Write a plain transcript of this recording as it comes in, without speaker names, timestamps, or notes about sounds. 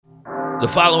The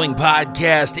following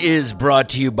podcast is brought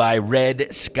to you by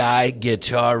Red Sky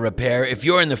Guitar Repair. If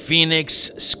you're in the Phoenix,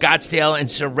 Scottsdale, and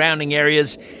surrounding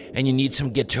areas and you need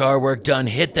some guitar work done,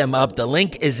 hit them up. The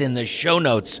link is in the show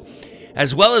notes.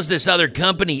 As well as this other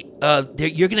company,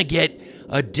 you're going to get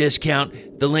a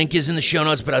discount. The link is in the show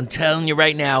notes, but I'm telling you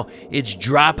right now, it's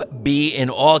Drop B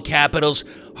in all capitals.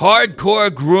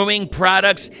 Hardcore grooming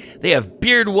products. They have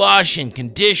beard wash and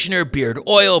conditioner, beard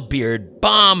oil, beard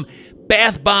balm,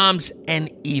 bath bombs,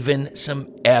 and even some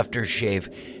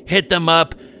aftershave. Hit them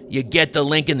up. You get the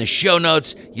link in the show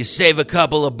notes. You save a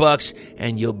couple of bucks,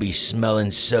 and you'll be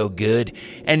smelling so good.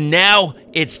 And now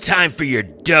it's time for your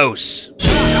dose.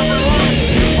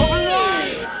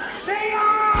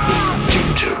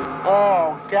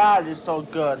 Oh, God, it's so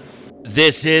good.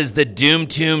 This is the Doom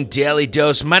Tomb Daily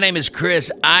Dose. My name is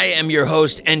Chris. I am your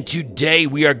host, and today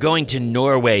we are going to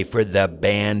Norway for the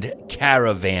band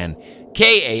Karavan.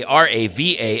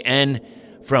 Karavan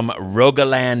from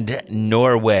Rogaland,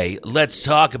 Norway. Let's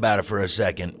talk about it for a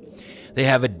second. They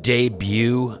have a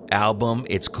debut album.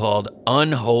 It's called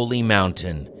Unholy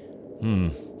Mountain.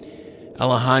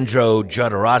 Alejandro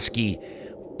Jodorowsky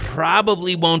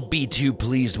probably won't be too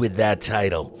pleased with that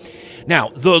title. Now,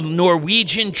 the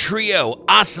Norwegian trio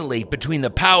oscillate between the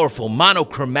powerful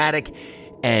monochromatic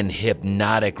and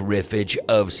hypnotic riffage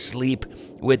of Sleep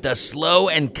with the slow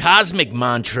and cosmic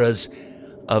mantras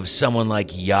of someone like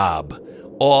Yob,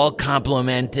 all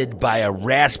complemented by a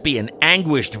raspy and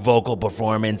anguished vocal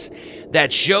performance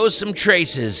that shows some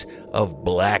traces of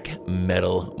black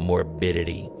metal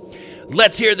morbidity.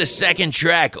 Let's hear the second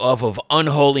track off of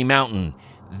Unholy Mountain.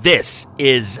 This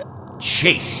is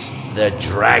Chase the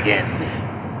Dragon.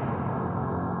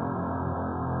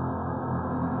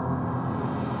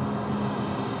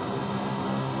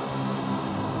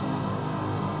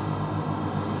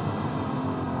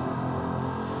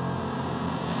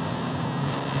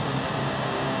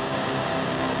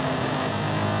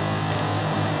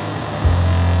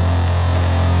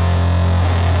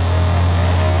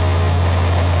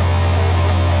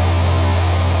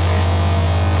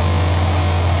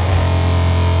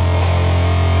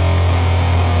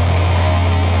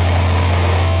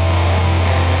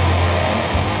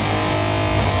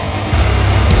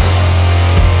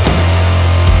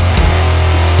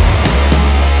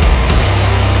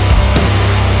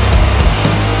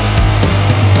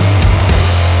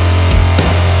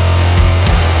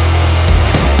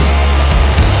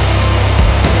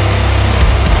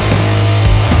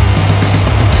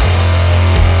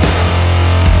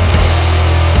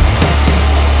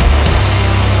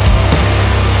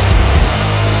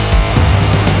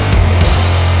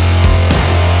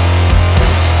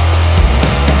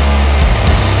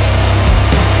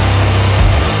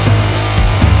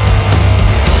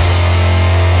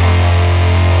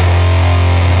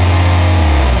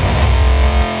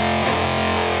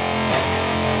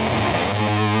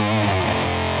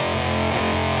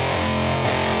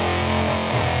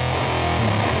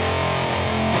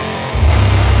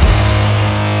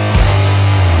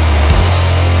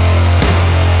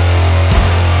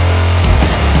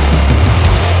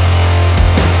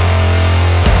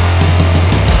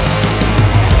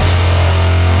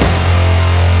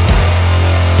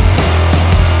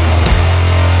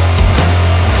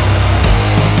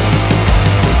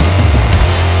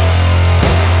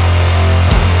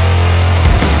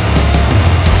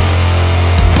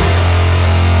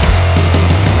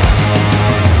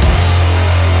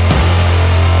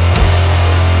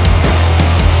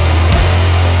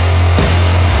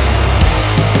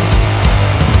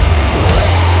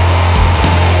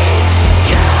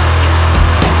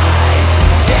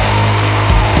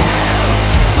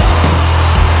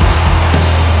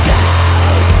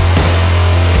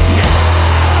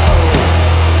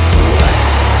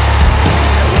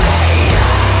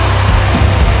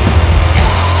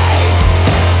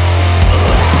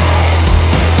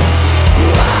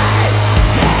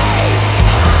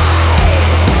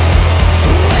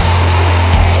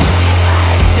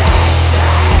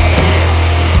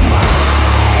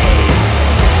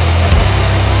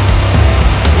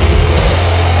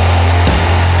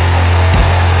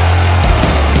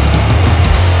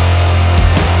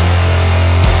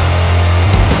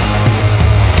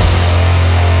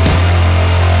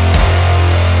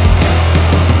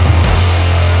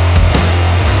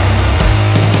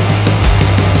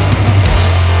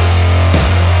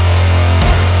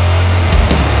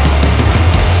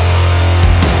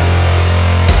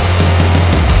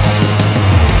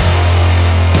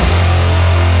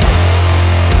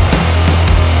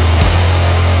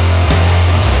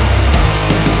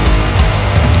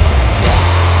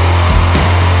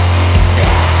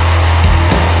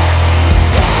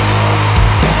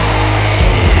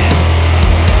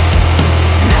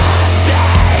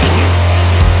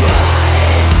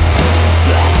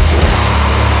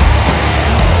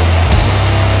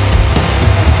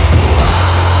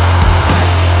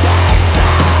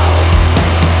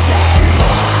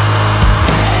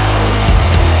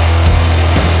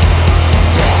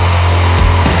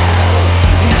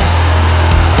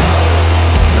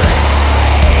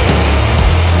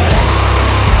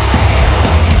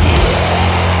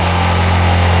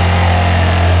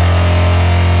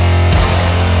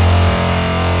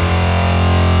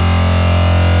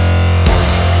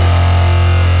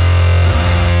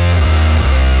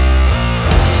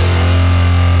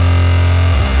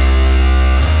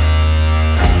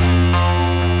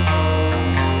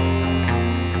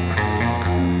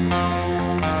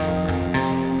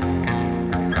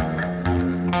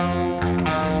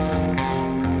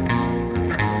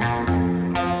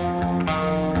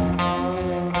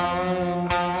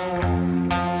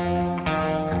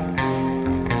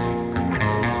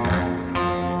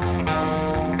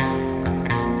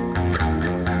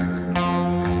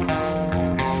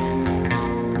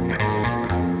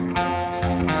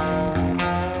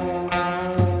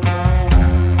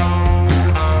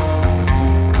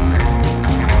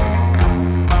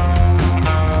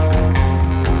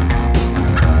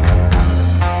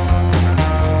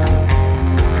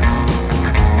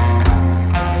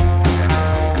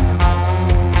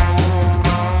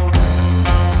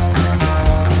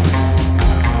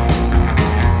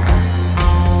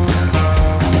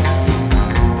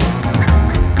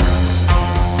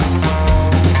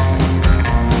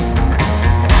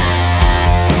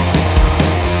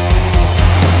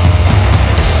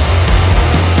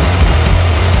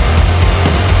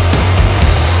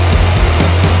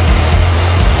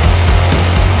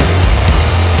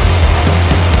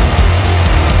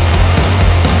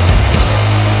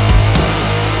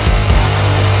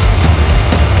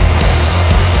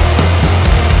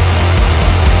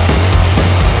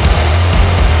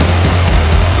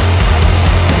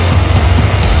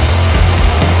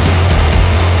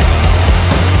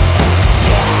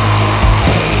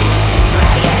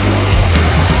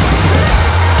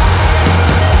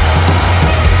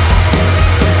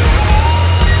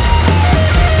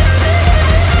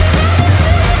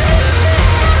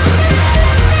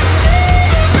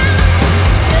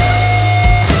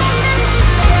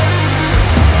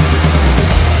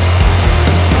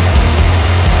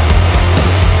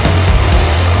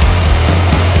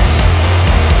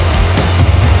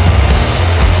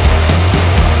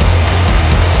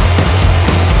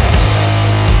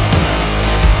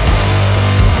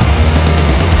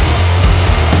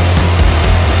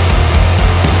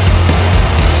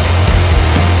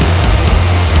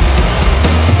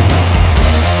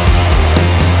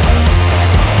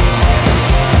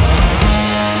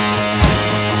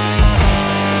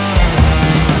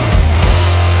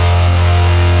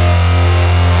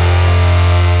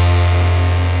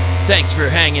 Thanks for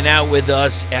hanging out with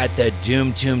us at the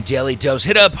Doom Tomb Daily Dose.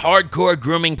 Hit up Hardcore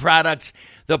Grooming Products.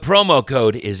 The promo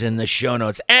code is in the show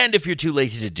notes. And if you're too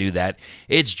lazy to do that,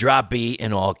 it's Drop B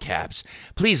in all caps.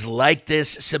 Please like this,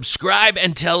 subscribe,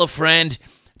 and tell a friend.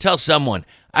 Tell someone.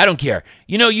 I don't care.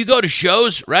 You know, you go to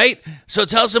shows, right? So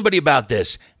tell somebody about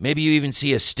this. Maybe you even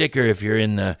see a sticker if you're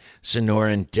in the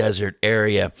Sonoran Desert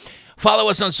area. Follow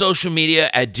us on social media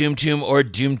at Doom Tomb or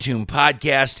Doom Tomb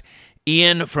Podcast.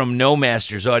 Ian from No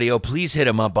Masters Audio, please hit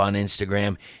him up on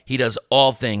Instagram. He does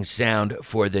all things sound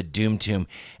for the Doom Tomb.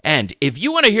 And if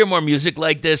you want to hear more music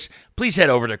like this, please head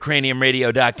over to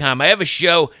craniumradio.com. I have a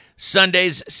show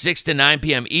Sundays, 6 to 9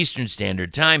 p.m. Eastern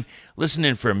Standard Time.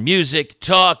 Listening for music,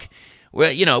 talk.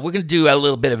 Well, you know, we're going to do a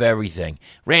little bit of everything.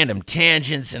 Random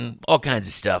tangents and all kinds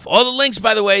of stuff. All the links,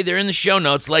 by the way, they're in the show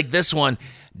notes like this one.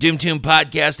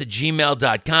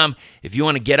 DoomTombPodcast@gmail.com. If you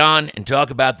want to get on and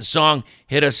talk about the song,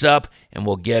 hit us up and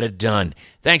we'll get it done.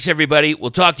 Thanks, everybody.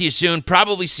 We'll talk to you soon.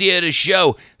 Probably see you at a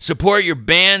show. Support your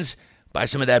bands. Buy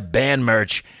some of that band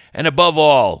merch. And above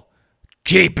all,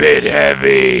 keep it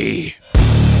heavy.